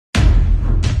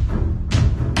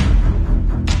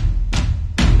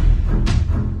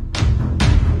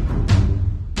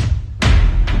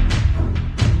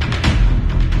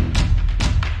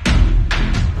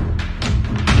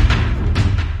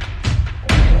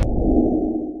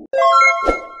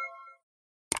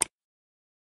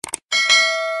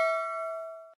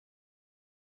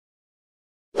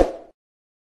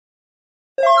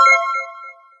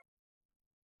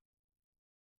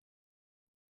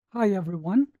Hi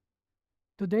everyone.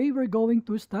 Today we're going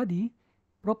to study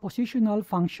propositional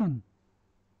function.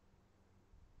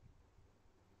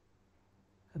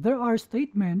 There are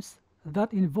statements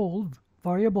that involve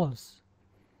variables.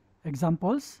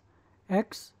 Examples: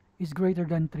 x is greater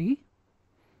than 3,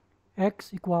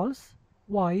 x equals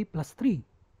y plus 3,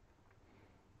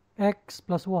 x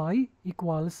plus y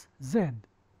equals z.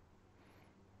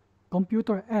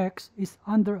 Computer X is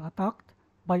under attack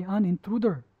by an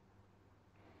intruder.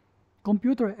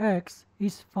 Computer X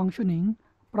is functioning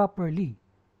properly.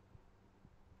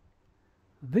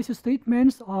 These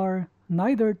statements are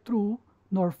neither true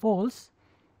nor false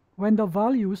when the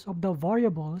values of the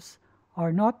variables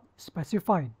are not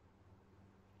specified.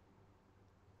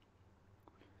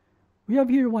 We have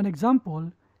here one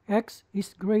example: x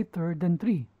is greater than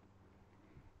 3.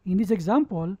 In this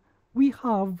example, we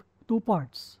have two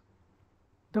parts.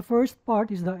 The first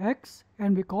part is the x,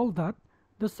 and we call that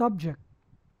the subject.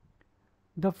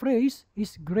 The phrase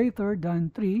is greater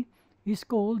than 3 is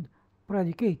called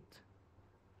predicate.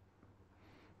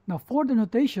 Now for the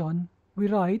notation, we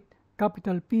write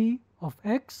capital P of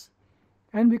x,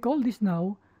 and we call this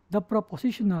now the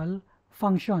propositional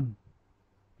function,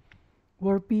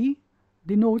 where P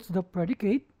denotes the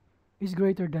predicate is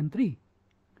greater than 3,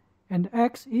 and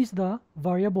x is the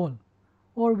variable,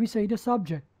 or we say the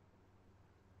subject.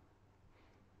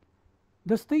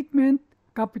 The statement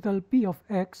capital P of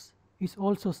x is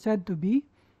also said to be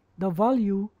the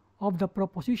value of the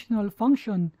propositional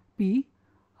function P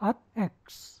at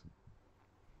x.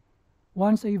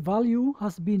 Once a value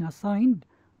has been assigned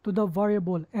to the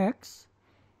variable x,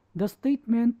 the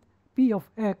statement P of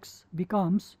x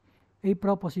becomes a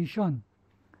proposition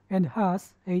and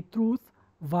has a truth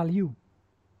value.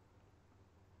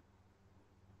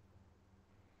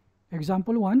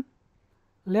 Example 1.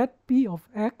 Let P of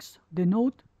x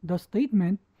denote the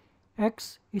statement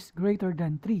x is greater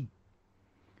than 3.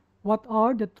 What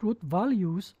are the truth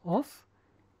values of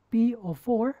P of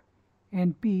 4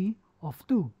 and P of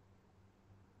 2?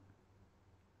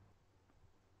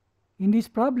 In this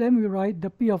problem, we write the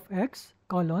P of x,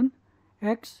 colon,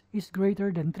 x is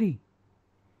greater than 3.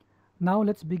 Now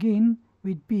let's begin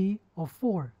with P of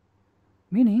 4,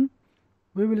 meaning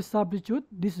we will substitute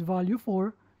this value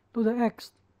 4 to the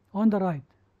x on the right.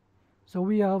 So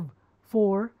we have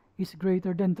 4 is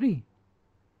greater than 3.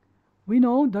 We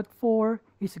know that 4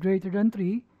 is greater than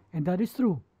 3, and that is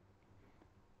true.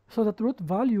 So the truth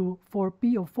value for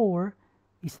P of 4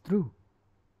 is true.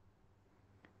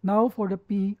 Now for the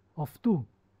P of 2.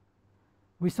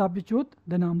 We substitute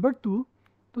the number 2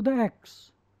 to the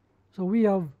x. So we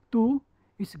have 2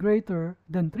 is greater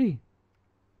than 3.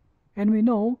 And we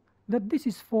know that this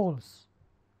is false.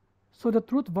 So the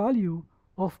truth value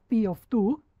of P of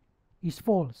 2 is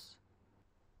false.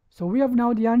 So we have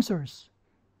now the answers.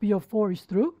 P of 4 is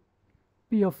true,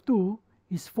 P of 2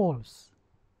 is false.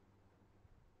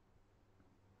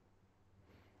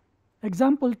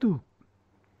 Example 2.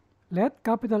 Let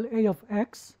capital A of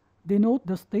x denote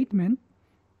the statement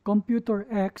computer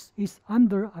X is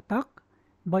under attack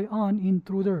by an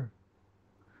intruder.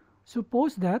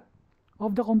 Suppose that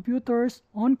of the computers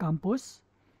on campus,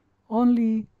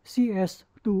 only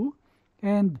CS2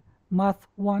 and Math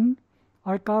 1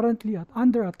 are currently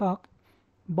under attack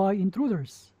by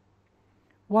intruders.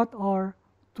 What are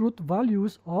truth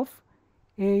values of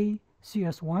A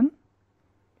CS1,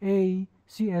 A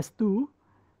CS2,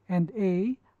 and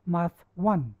A Math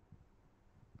 1?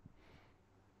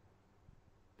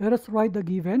 Let us write the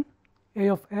given. A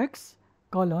of x,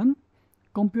 colon,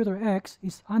 computer X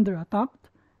is under attack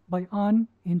by an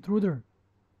intruder.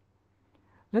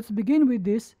 Let's begin with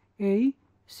this A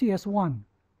CS1.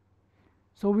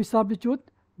 So we substitute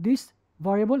this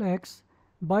variable x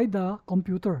by the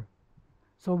computer.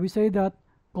 So we say that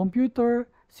computer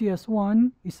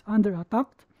CS1 is under attack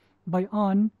by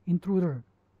an intruder.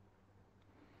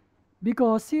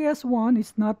 Because CS1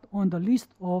 is not on the list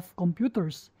of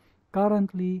computers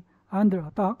currently under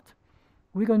attack,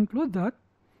 we conclude that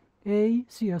A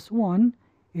CS1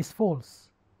 is false.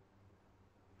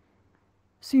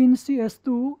 Since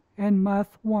CS2 and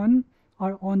Math 1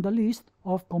 are on the list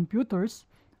of computers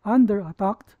under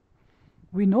attack,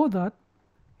 we know that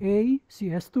A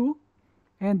CS2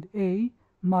 and A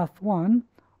Math 1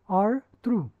 are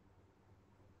true.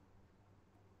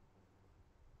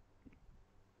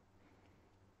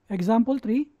 Example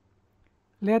 3.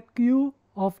 Let Q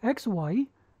of xy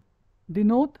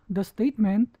denote the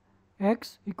statement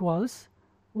x equals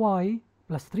y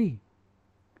plus 3.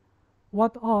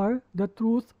 What are the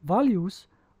truth values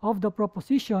of the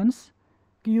propositions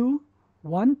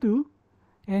Q12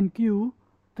 and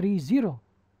Q30?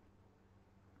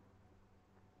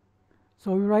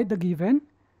 So we write the given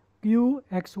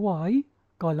qxy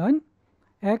colon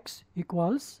x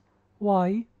equals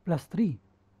y plus 3.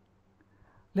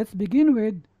 Let's begin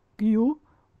with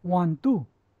q12.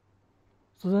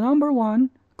 So the number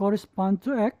 1 corresponds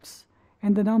to x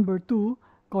and the number 2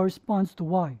 corresponds to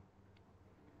y.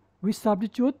 We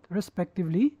substitute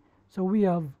respectively, so we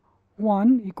have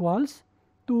 1 equals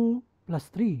 2 plus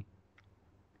 3.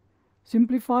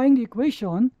 Simplifying the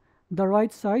equation, the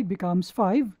right side becomes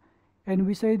 5, and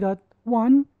we say that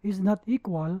 1 is not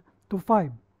equal to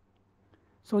 5.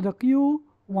 So the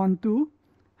q12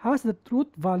 has the truth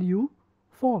value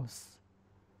false.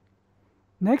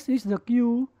 Next is the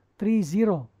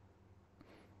q30,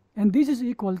 and this is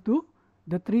equal to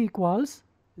the 3 equals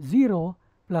 0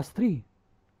 plus 3.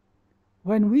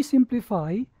 When we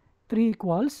simplify, 3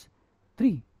 equals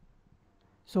 3.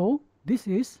 So this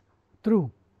is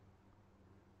true.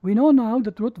 We know now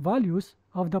the truth values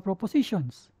of the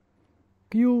propositions.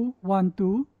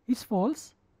 q12 is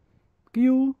false,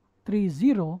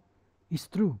 q30 is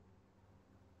true.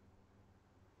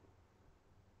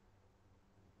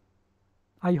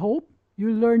 I hope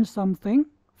you learned something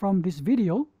from this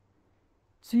video.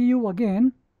 See you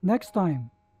again next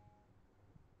time.